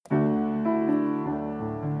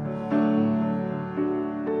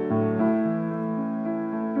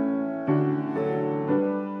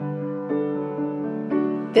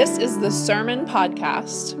This is the Sermon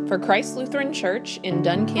Podcast for Christ Lutheran Church in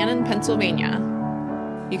Duncannon, Pennsylvania.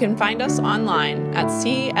 You can find us online at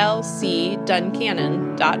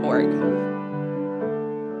clcduncannon.org.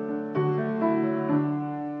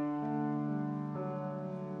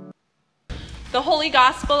 The Holy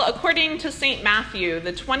Gospel according to St. Matthew,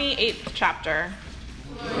 the 28th chapter.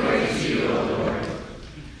 Glory to you, O Lord.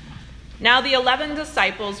 Now the 11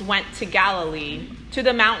 disciples went to Galilee, to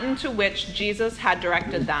the mountain to which Jesus had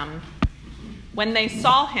directed them. When they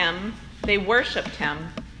saw him, they worshipped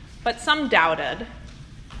him, but some doubted.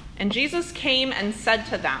 And Jesus came and said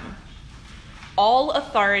to them, "All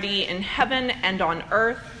authority in heaven and on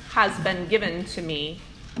earth has been given to me.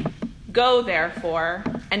 Go, therefore,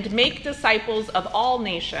 and make disciples of all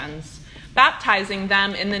nations, baptizing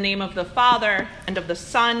them in the name of the Father, and of the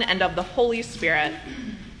Son, and of the Holy Spirit,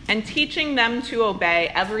 and teaching them to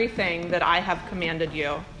obey everything that I have commanded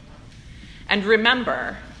you. And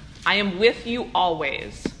remember, I am with you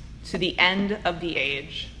always, to the end of the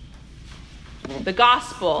age." The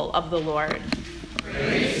Gospel of the Lord.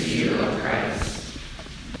 Praise to you, O Christ.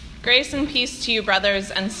 Grace and peace to you,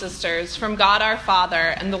 brothers and sisters, from God our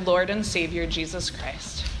Father and the Lord and Savior Jesus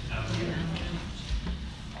Christ. Amen.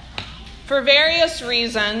 For various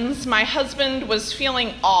reasons, my husband was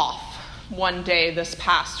feeling off one day this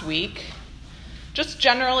past week, just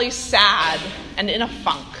generally sad and in a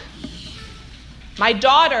funk. My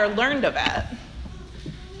daughter learned of it.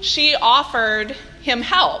 She offered him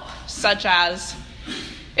help, such as,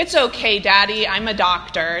 "It's okay, Daddy, I'm a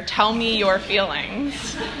doctor. Tell me your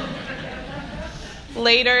feelings."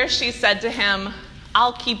 Later, she said to him,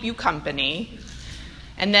 "I'll keep you company."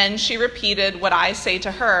 And then she repeated what I say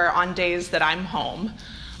to her on days that I'm home: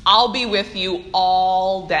 "I'll be with you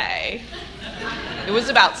all day." It was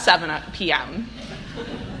about 7 p.m.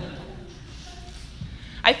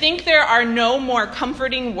 I think there are no more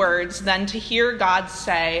comforting words than to hear God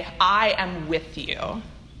say, "I am with you."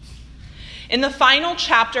 In the final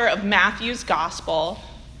chapter of Matthew's Gospel,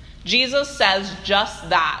 Jesus says just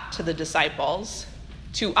that to the disciples,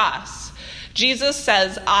 to us. Jesus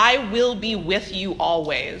says, "I will be with you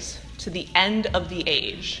always, to the end of the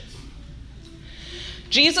age."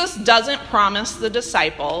 Jesus doesn't promise the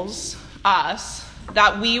disciples, us,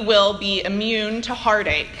 that we will be immune to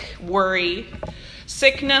heartache, worry,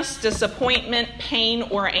 sickness, disappointment, pain,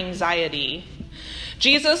 or anxiety.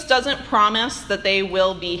 Jesus doesn't promise that they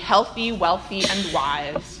will be healthy, wealthy, and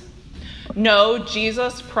wise. No,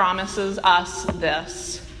 Jesus promises us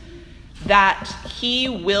this, that he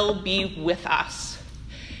will be with us.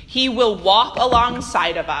 He will walk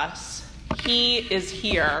alongside of us. He is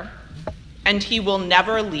here, and he will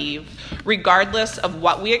never leave, regardless of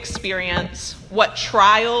what we experience, what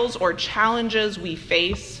trials or challenges we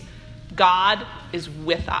face. God is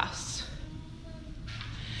with us.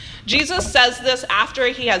 Jesus says this after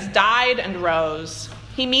he has died and rose.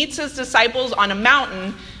 He meets his disciples on a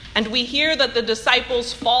mountain, and we hear that the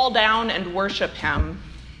disciples fall down and worship him,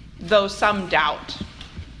 though some doubt.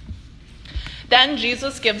 Then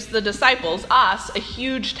Jesus gives the disciples, us, a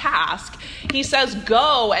huge task. He says,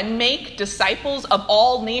 "Go and make disciples of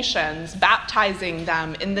all nations, baptizing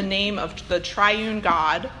them in the name of the triune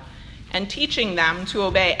God, and teaching them to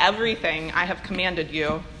obey everything I have commanded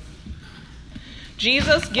you."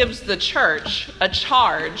 Jesus gives the church a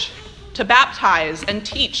charge to baptize and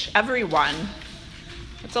teach everyone.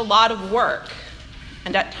 It's a lot of work,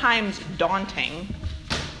 and at times daunting.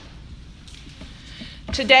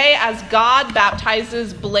 Today, as God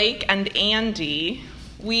baptizes Blake and Andy,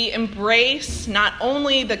 we embrace not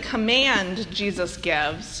only the command Jesus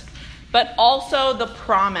gives, but also the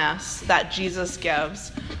promise that Jesus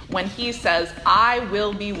gives when he says, "I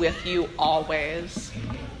will be with you always."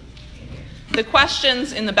 The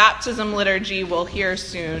questions in the baptism liturgy we'll hear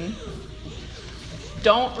soon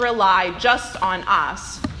don't rely just on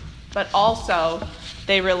us, but also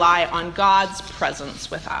they rely on God's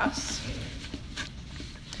presence with us.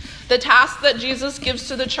 The task that Jesus gives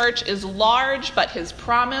to the church is large, but his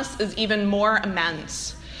promise is even more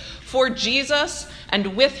immense. For Jesus,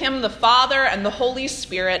 and with him the Father and the Holy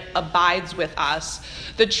Spirit, abides with us.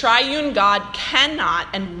 The triune God cannot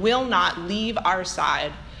and will not leave our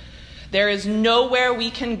side. There is nowhere we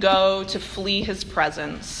can go to flee his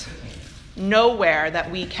presence. Nowhere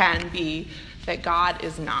that we can be that God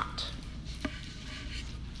is not.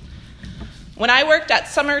 When I worked at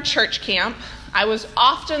summer church camp, I was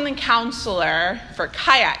often the counselor for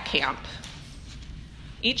kayak camp.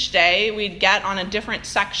 Each day, we'd get on a different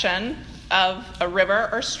section of a river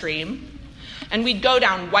or stream, and we'd go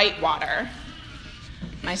down whitewater.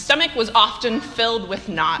 My stomach was often filled with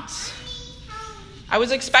knots. I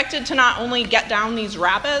was expected to not only get down these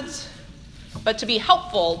rapids, but to be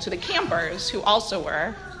helpful to the campers who also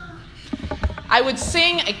were. I would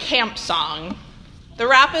sing a camp song. The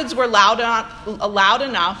rapids were loud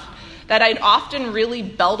enough that I'd often really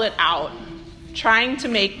belt it out, trying to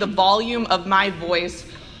make the volume of my voice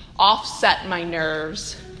offset my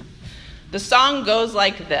nerves. The song goes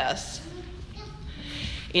like this.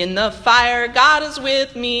 In the fire, God is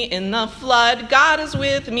with me. In the flood, God is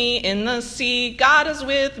with me. In the sea, God is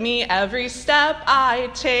with me. Every step I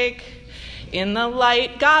take. In the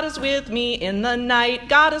light, God is with me. In the night,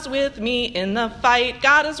 God is with me. In the fight,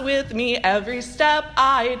 God is with me. Every step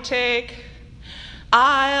I take.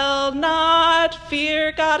 I'll not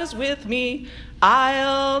fear, God is with me.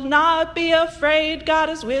 I'll not be afraid, God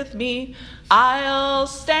is with me. I'll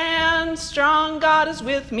stand strong, God is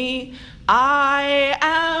with me. I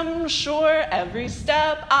am sure every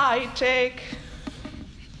step I take.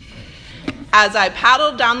 As I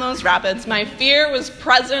paddled down those rapids, my fear was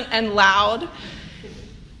present and loud,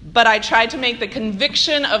 but I tried to make the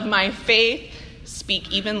conviction of my faith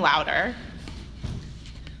speak even louder.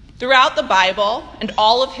 Throughout the Bible and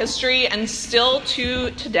all of history and still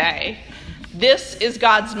to today, this is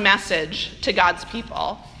God's message to God's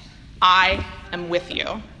people. I am with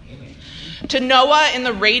you. To Noah in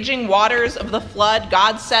the raging waters of the flood,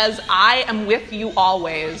 God says, I am with you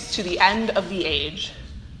always to the end of the age.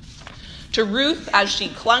 To Ruth, as she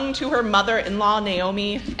clung to her mother-in-law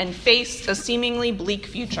Naomi and faced a seemingly bleak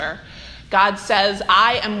future, God says,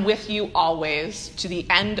 I am with you always to the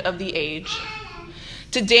end of the age.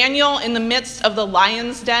 To Daniel in the midst of the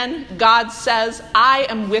lion's den, God says, I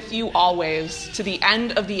am with you always to the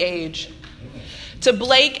end of the age. To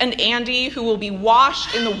Blake and Andy, who will be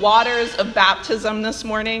washed in the waters of baptism this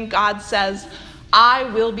morning, God says, I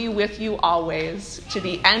will be with you always to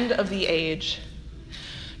the end of the age.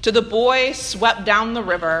 To the boy swept down the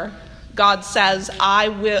river, God says, I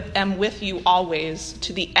am with you always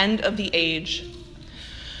to the end of the age.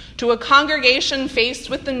 To a congregation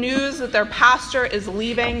faced with the news that their pastor is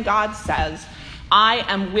leaving, God says, I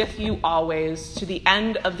am with you always to the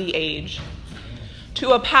end of the age.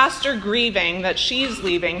 To a pastor grieving that she's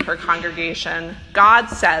leaving her congregation, God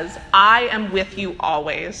says, I am with you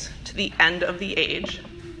always to the end of the age.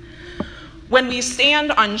 When we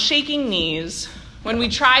stand on shaking knees, when we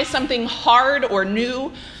try something hard or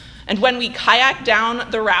new, and when we kayak down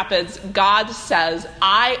the rapids, God says,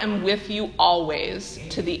 I am with you always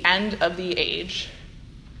to the end of the age.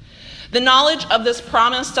 The knowledge of this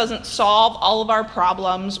promise doesn't solve all of our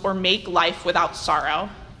problems or make life without sorrow,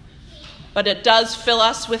 but it does fill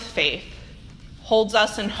us with faith, holds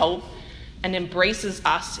us in hope, and embraces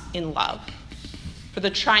us in love. For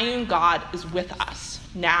the triune God is with us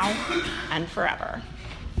now and forever.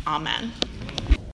 Amen.